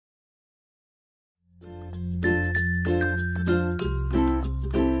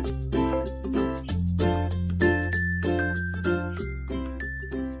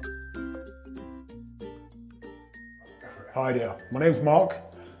Hi there, my name's Mark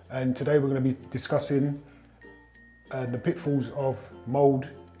and today we're going to be discussing the pitfalls of mould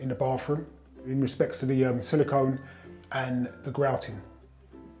in the bathroom in respect to the silicone and the grouting,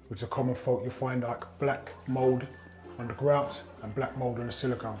 which is a common fault. You'll find like black mould on the grout and black mould on the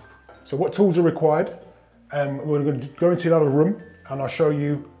silicone. So what tools are required? We're going to go into another room and I'll show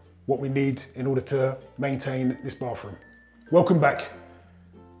you what we need in order to maintain this bathroom. Welcome back.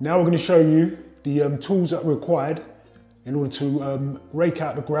 Now we're going to show you the tools that are required in order to rake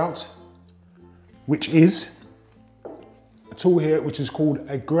out the grout, which is a tool here which is called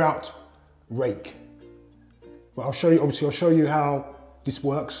a grout rake. But I'll show you how this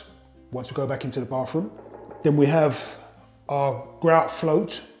works once we go back into the bathroom. Then we have our grout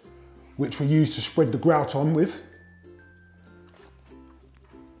float, which we use to spread the grout on with.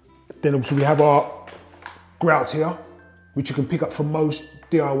 Then obviously we have our grout here, which you can pick up from most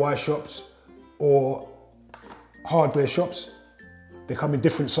DIY shops or hardware shops. They come in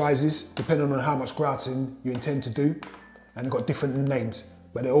different sizes depending on how much grouting you intend to do, and they've got different names,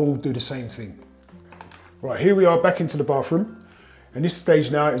 but they all do the same thing. Right, here we are back into the bathroom, and this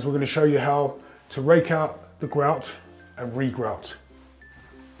stage now is we're going to show you how to rake out the grout and re-grout.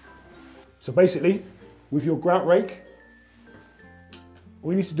 So basically, with your grout rake,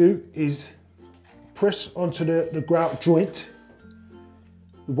 all you need to do is press onto the grout joint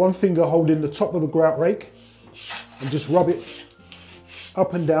with one finger holding the top of the grout rake and just rub it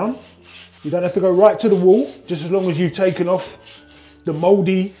up and down. You don't have to go right to the wall, just as long as you've taken off the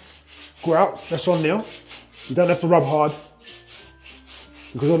mouldy grout that's on there. You don't have to rub hard,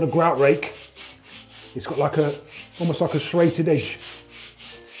 because on the grout rake, it's got like almost like a serrated edge,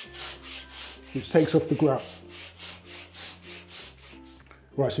 which takes off the grout.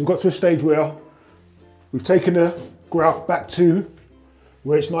 Right, so we've got to a stage where we've taken the grout back to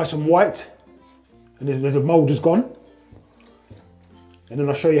where it's nice and white and then the mould is gone. And then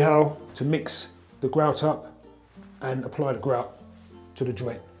I'll show you how to mix the grout up and apply the grout to the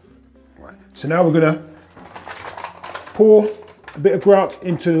joint. Right. So now we're going to pour a bit of grout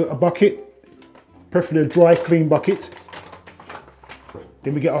into a bucket, preferably a dry, clean bucket.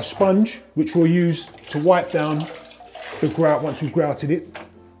 Then we get our sponge, which we'll use to wipe down the grout once we've grouted it.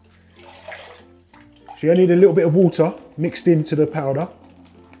 So you only need a little bit of water mixed into the powder.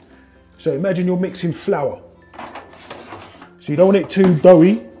 So imagine you're mixing flour. So you don't want it too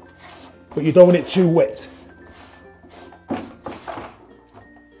doughy, but you don't want it too wet.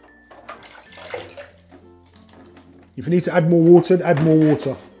 If you need to add more water, add more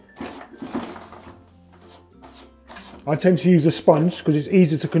water. I tend to use a sponge because it's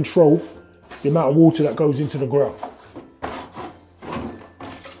easier to control the amount of water that goes into the grout.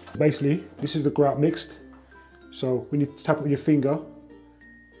 Basically, this is the grout mixed. So when you tap it with your finger,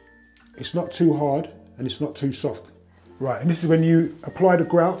 it's not too hard and it's not too soft. Right, and this is when you apply the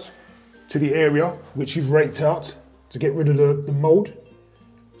grout to the area which you've raked out to get rid of the mould.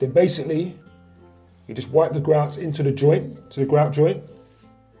 Then basically, you just wipe the grout into the joint, to the grout joint,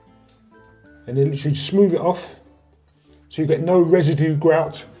 and then literally smooth it off so you get no residue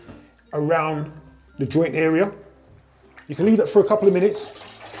grout around the joint area. You can leave that for a couple of minutes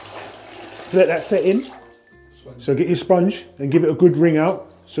to let that set in. So get your sponge and give it a good wring out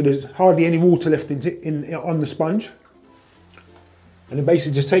so there's hardly any water left on the sponge. And then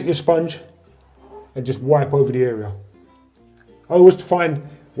basically just take your sponge and just wipe over the area. I always find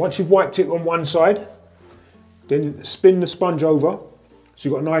once you've wiped it on one side, then spin the sponge over so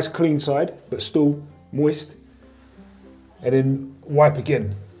you've got a nice clean side but still moist, and then wipe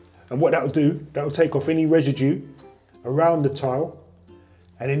again. And what that'll do, that'll take off any residue around the tile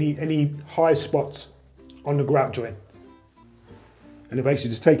and any high spots on the grout joint. And then basically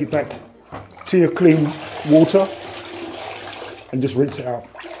just take it back to your clean water and just rinse it out.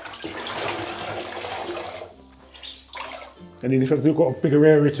 And then if you've got a bigger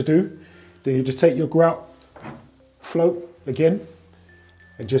area to do, then you just take your grout float again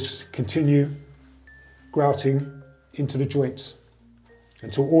and just continue grouting into the joints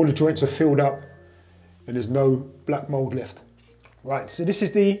until all the joints are filled up and there's no black mould left. Right, so this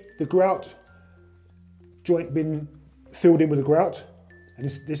is the grout joint been filled in with the grout, and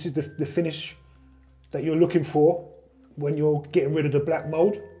this is the finish that you're looking for when you're getting rid of the black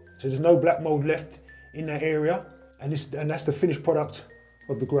mould. So there's no black mould left in that area, and that's the finished product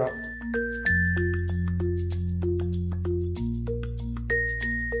of the grout.